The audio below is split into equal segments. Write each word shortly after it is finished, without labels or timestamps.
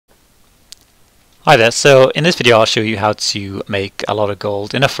Hi there, so in this video I'll show you how to make a lot of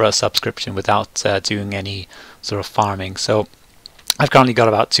gold, enough for a subscription without doing any sort of farming. So I've currently got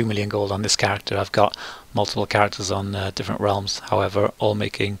about 2 million gold on this character. I've got multiple characters on different realms, however, all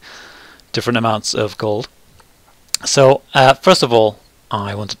making different amounts of gold. So first of all,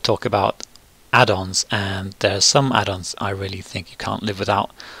 I want to talk about add-ons, and there's some add-ons I really think you can't live without.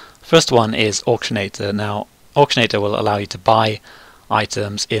 First one is Auctionator. Now, Auctionator will allow you to buy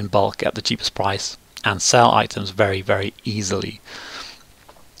items in bulk at the cheapest price and sell items very, very easily.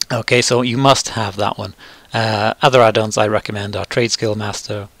 Okay, so you must have that one. Other add-ons I recommend are Trade Skill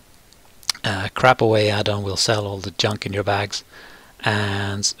Master, Crap Away add-on will sell all the junk in your bags,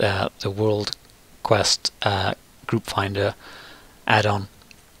 and the World Quest Group Finder add-on,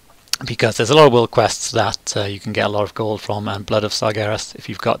 because there's a lot of world quests that you can get a lot of gold from, and Blood of Sargeras if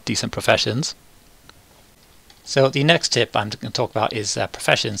you've got decent professions. So the next tip I'm going to talk about is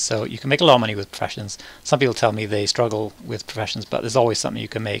professions. So you can make a lot of money with professions. Some people tell me they struggle with professions, but there's always something you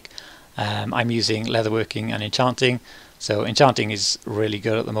can make. I'm using leatherworking and enchanting. So enchanting is really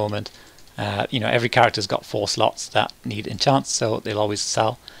good at the moment. Every character's got 4 slots that need enchants, so they'll always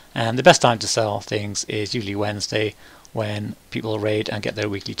sell. And the best time to sell things is usually Wednesday, when people raid and get their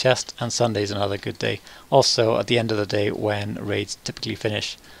weekly chest, and Sunday's another good day. Also at the end of the day when raids typically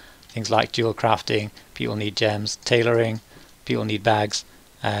finish. Things like jewel crafting, people need gems, tailoring, people need bags.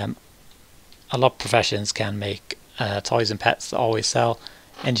 A lot of professions can make toys and pets that always sell.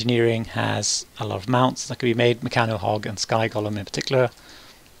 Engineering has a lot of mounts that can be made, Mechano Hog and Sky Golem in particular.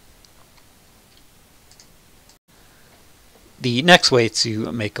 The next way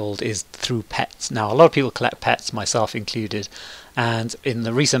to make gold is through pets. Now, a lot of people collect pets, myself included, and in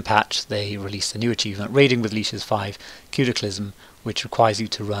the recent patch they released a new achievement, Raiding with Leashes 5 Cataclysm, which requires you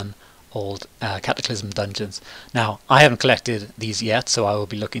to run old Cataclysm dungeons. Now, I haven't collected these yet, so I will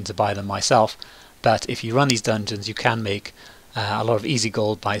be looking to buy them myself, but if you run these dungeons you can make a lot of easy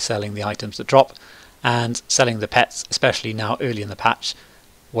gold by selling the items that drop and selling the pets, especially now early in the patch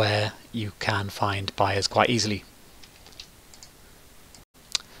where you can find buyers quite easily.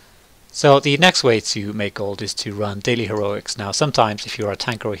 So the next way to make gold is to run daily heroics. Now sometimes if you're a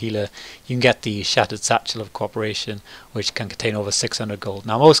tanker or healer you can get the Shattered Satchel of Cooperation, which can contain over 600 gold.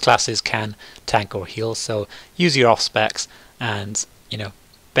 Now most classes can tank or heal, so use your off specs and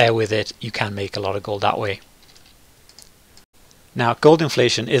bear with it, you can make a lot of gold that way. Now gold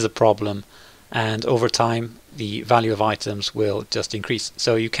inflation is a problem, and over time the value of items will just increase,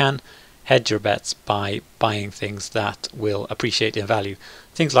 so you can hedge your bets by buying things that will appreciate in value.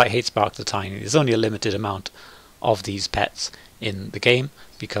 Things like Hatespark the Tiny, there's only a limited amount of these pets in the game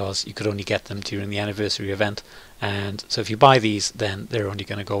because you could only get them during the anniversary event, and so if you buy these then they're only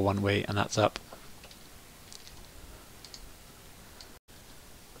going to go one way, and that's up.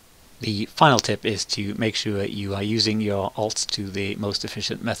 The final tip is to make sure you are using your alts to the most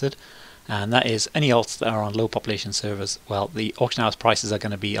efficient method, and that is any alts that are on low population servers. Well, the auction house prices are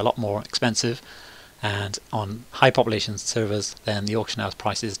going to be a lot more expensive, and on high population servers then the auction house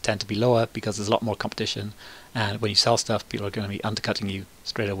prices tend to be lower because there's a lot more competition, and when you sell stuff people are going to be undercutting you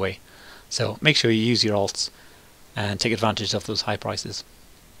straight away. So make sure you use your alts and take advantage of those high prices.